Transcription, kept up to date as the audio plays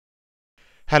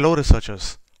Hello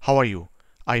researchers, how are you?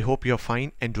 I hope you're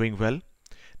fine and doing well.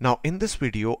 Now in this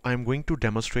video I'm going to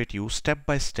demonstrate you step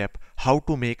by step how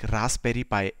to make Raspberry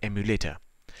Pi emulator.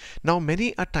 Now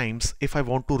many a times if I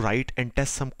want to write and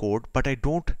test some code but I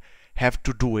don't have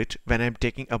to do it when I'm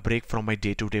taking a break from my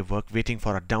day-to-day work waiting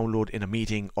for a download in a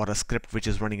meeting or a script which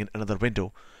is running in another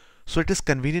window. So it is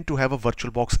convenient to have a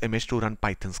VirtualBox image to run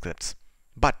Python scripts.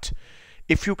 But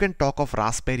if you can talk of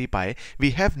Raspberry Pi,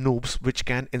 we have noobs which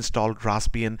can install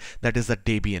Raspbian, that is a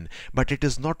Debian, but it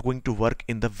is not going to work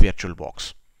in the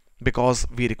VirtualBox because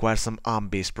we require some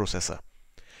ARM-based processor.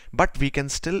 But we can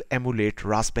still emulate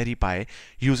Raspberry Pi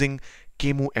using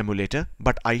QEMU emulator,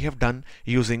 but I have done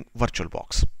using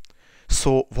VirtualBox.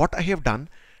 So what I have done,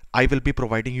 I will be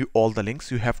providing you all the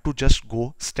links. You have to just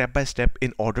go step by step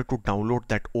in order to download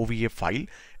that OVA file,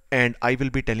 and I will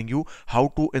be telling you how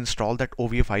to install that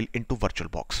OVA file into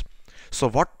VirtualBox. So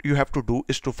what you have to do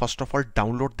is to first of all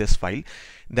download this file.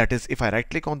 That is, if I right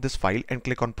click on this file and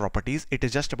click on properties, it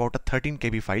is just about a 13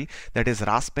 KB file, that is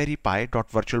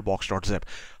raspberrypi.virtualbox.zip.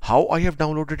 How I have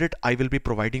downloaded it, I will be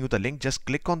providing you the link. Just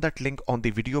click on that link on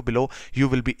the video below. You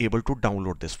will be able to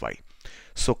download this file.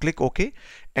 So click OK,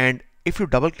 and if you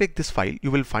double click this file, you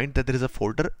will find that there is a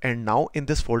folder, and now in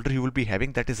this folder you will be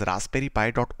having that is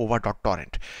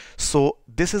raspberrypi.ova.torrent. So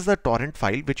this is the torrent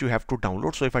file which you have to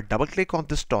download. So if I double click on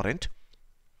this torrent,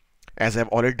 as I've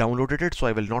already downloaded it, so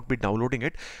I will not be downloading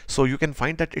it. So you can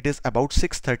find that it is about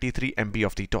 633 MB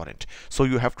of the torrent. So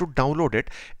you have to download it,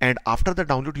 and after the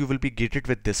download you will be greeted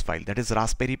with this file, that is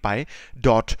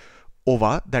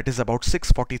raspberrypi.ova, that is about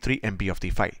 643 MB of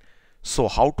the file. So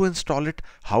how to install it,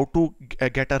 how to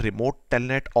get a remote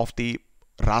telnet of the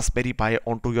Raspberry Pi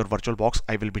onto your VirtualBox,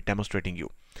 I will be demonstrating you.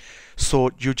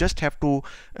 So you just have to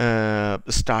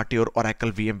start your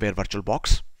Oracle VMware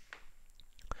VirtualBox.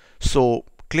 So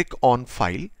click on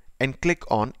File and click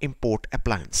on Import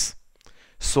Appliance.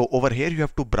 So over here you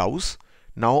have to browse.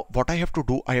 Now what I have to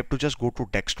do, I have to just go to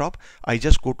desktop. I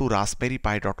just go to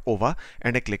raspberrypi.ova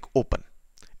and I click Open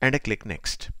and I click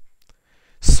Next.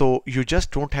 So you just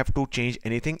don't have to change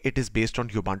anything. It is based on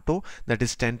Ubuntu, that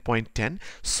is 10.10.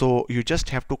 So you just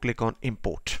have to click on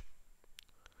Import.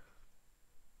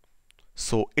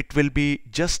 So it will be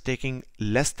just taking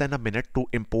less than a minute to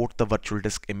import the virtual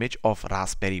disk image of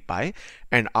Raspberry Pi,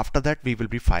 and after that we will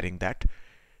be firing that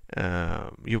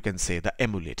you can say the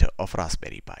emulator of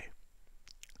Raspberry Pi.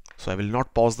 So I will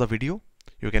not pause the video.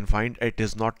 You can find it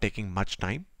is not taking much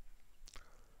time.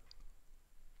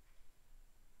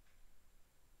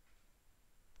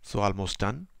 So almost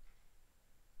done.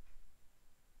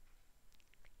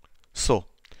 So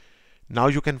now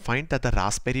you can find that the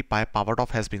Raspberry Pi powered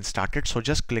off has been started. So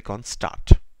just click on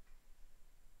Start.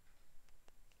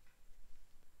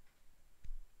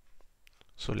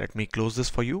 So let me close this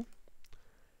for you,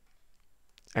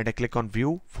 and I click on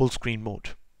View Full Screen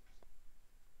Mode.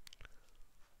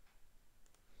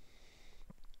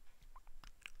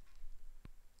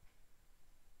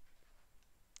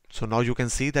 So now you can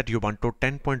see that Ubuntu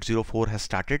 10.04 has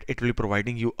started. It will be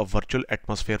providing you a virtual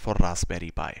atmosphere for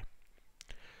Raspberry Pi.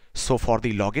 So for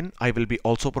the login, I will be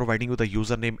also providing you the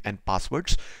username and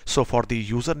passwords. So for the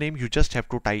username, you just have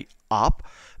to type ARP,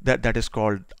 that is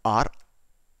called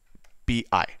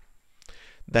RPI,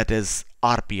 that is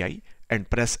RPI,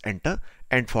 and press enter.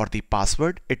 And for the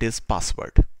password, it is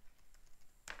password.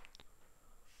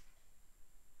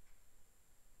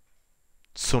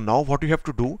 So now what you have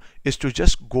to do is to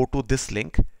just go to this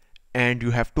link, and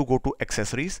you have to go to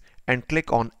accessories and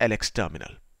click on LX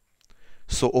terminal.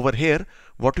 So over here,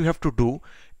 what you have to do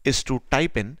is to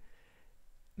type in,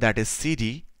 that is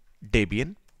cd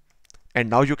Debian, and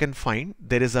now you can find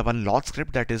there is a one launch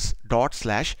script, that is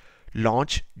 /launch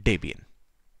Debian.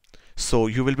 So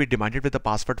you will be demanded with the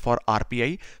password for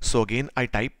RPI. So again, I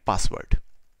type password,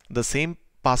 the same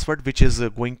password which is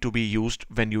going to be used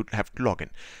when you have to log in.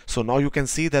 So now you can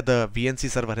see that the VNC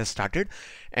server has started,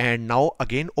 and now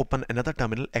again open another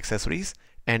terminal, accessories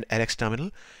and LX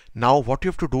terminal. Now what you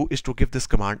have to do is to give this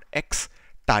command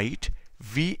xtight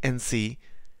vnc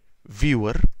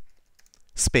viewer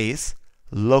space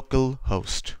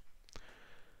localhost.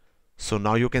 So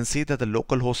now you can see that the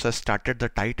localhost has started the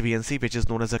tight VNC, which is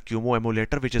known as a QEMU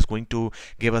emulator, which is going to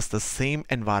give us the same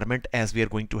environment as we are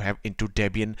going to have into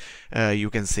Debian, you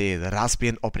can say the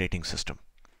Raspbian operating system.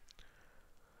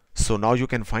 So now you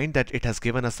can find that it has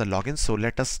given us the login. So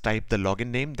let us type the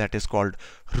login name, that is called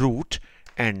root,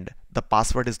 and the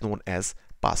password is known as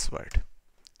password.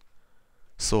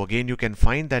 So again, you can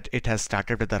find that it has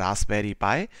started with the Raspberry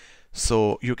Pi.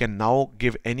 So you can now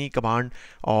give any command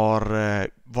or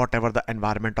whatever the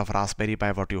environment of Raspberry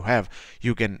Pi what you have,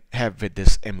 you can have with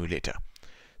this emulator.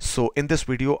 So in this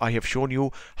video I have shown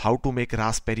you how to make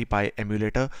Raspberry Pi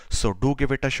emulator, so do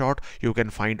give it a shot. You can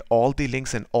find all the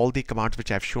links and all the commands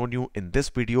which I have shown you in this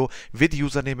video with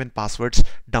username and passwords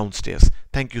downstairs.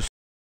 Thank you.